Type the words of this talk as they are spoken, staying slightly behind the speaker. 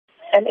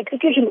An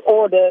execution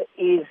order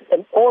is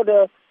an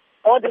order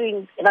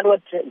ordering, in other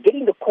words,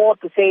 getting the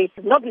court to say,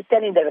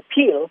 notwithstanding the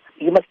appeal,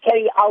 you must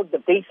carry out the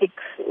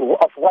basics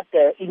of what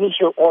the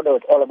initial order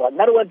was all about.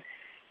 In other words,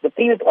 the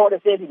previous order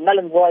says it's null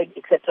and void,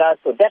 etc.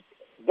 So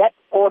that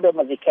order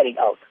must be carried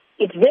out.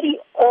 It's very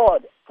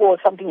odd for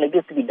something like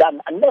this to be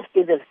done unless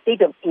there's a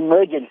state of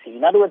emergency.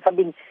 In other words,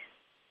 something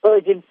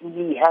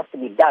urgently has to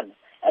be done.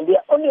 And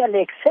only under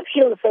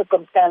exceptional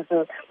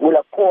circumstances will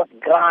a court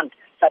grant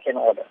such an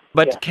order.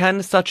 But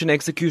can such an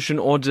execution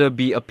order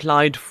be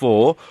applied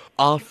for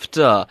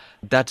after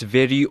that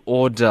very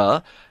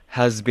order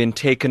has been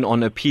taken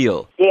on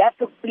appeal? They have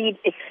to plead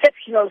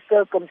exceptional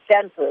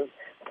circumstances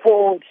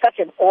for such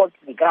an order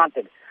to be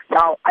granted.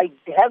 Now, I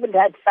haven't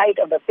had sight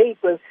of the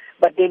papers,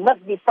 but there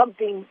must be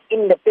something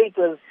in the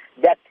papers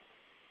that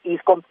is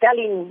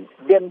compelling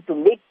them to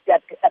make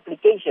that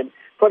application.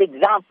 For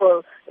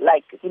example,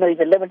 like, it's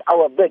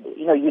 11th-hour bid.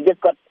 You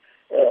just got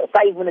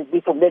 5 minutes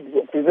before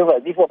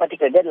a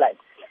particular deadline.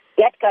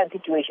 That kind of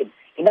situation.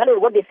 In other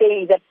words, what they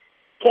say is that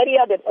carry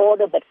out that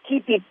order, but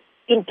keep it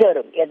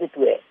interim, as it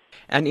were.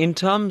 And in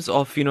terms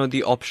of,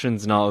 the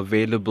options now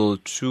available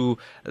to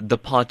the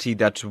party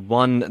that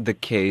won the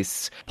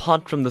case,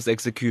 apart from this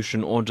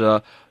execution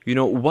order,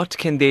 what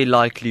can they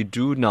likely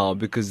do now?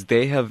 Because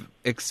they have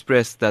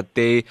expressed that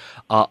they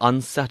are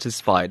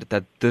unsatisfied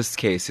that this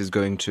case is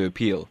going to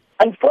appeal.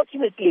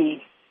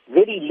 Unfortunately,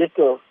 very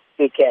little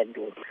they can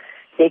do.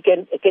 They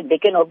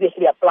can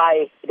obviously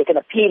apply, they can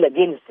appeal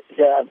against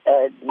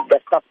the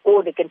stuff,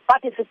 or they can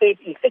participate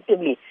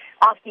effectively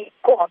asking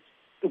courts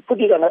to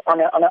put it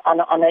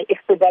on an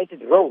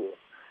expedited roll.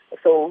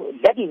 So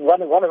that is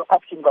one of the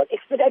options called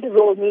expedited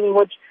roll, meaning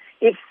which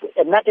if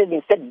a matter has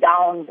been set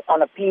down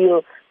on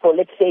appeal for,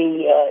 let's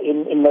say,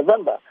 in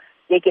November,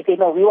 they can say,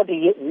 no, we want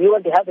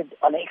to have it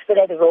on an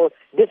expedited roll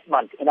this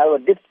month, in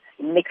the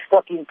next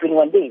 14,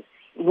 21 days,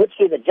 in which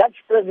case the judge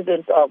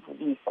president of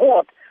the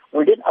court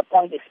will then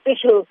appoint a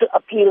special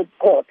appeal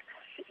court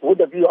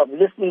with a view of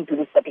listening to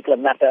this particular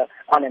matter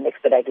on an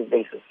expedited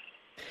basis.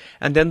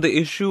 And then the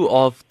issue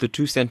of the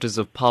two centers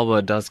of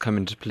power does come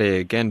into play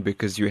again,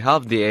 because you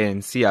have the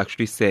ANC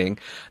actually saying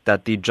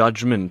that the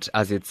judgment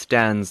as it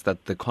stands,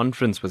 that the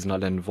conference was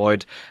null and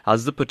void,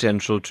 has the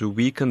potential to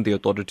weaken the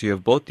authority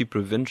of both the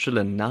provincial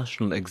and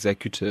national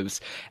executives,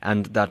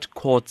 and that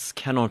courts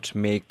cannot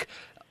make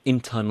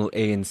internal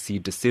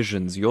ANC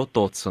decisions. Your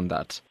thoughts on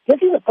that?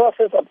 This is a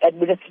process of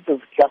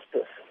administrative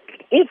justice.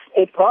 If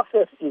a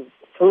process is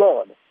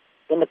flawed,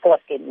 then the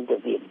court can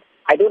intervene.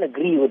 I don't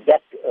agree with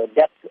that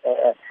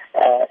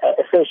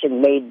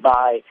assertion made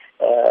by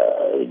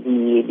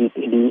the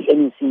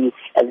NEC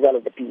as well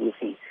as the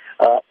PEC.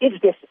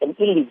 If there's an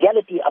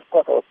illegality, of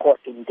course, our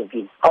court can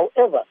intervene.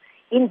 However,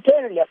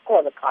 internally, of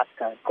course,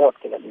 the court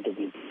cannot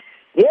intervene.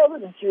 There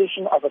was a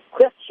situation of a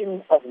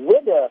question of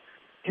whether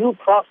due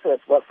process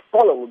was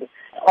followed.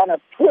 On a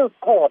appeal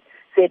court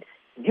said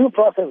due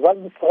process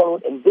wasn't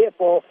followed, and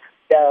therefore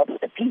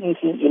the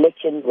PEC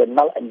elections were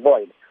null and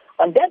void.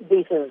 On that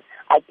basis,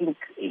 I think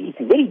it's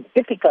very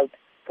difficult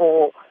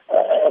for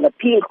an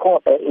appeal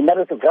court, in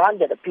order to grant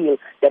that appeal,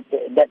 that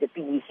the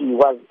PEC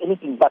was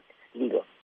anything but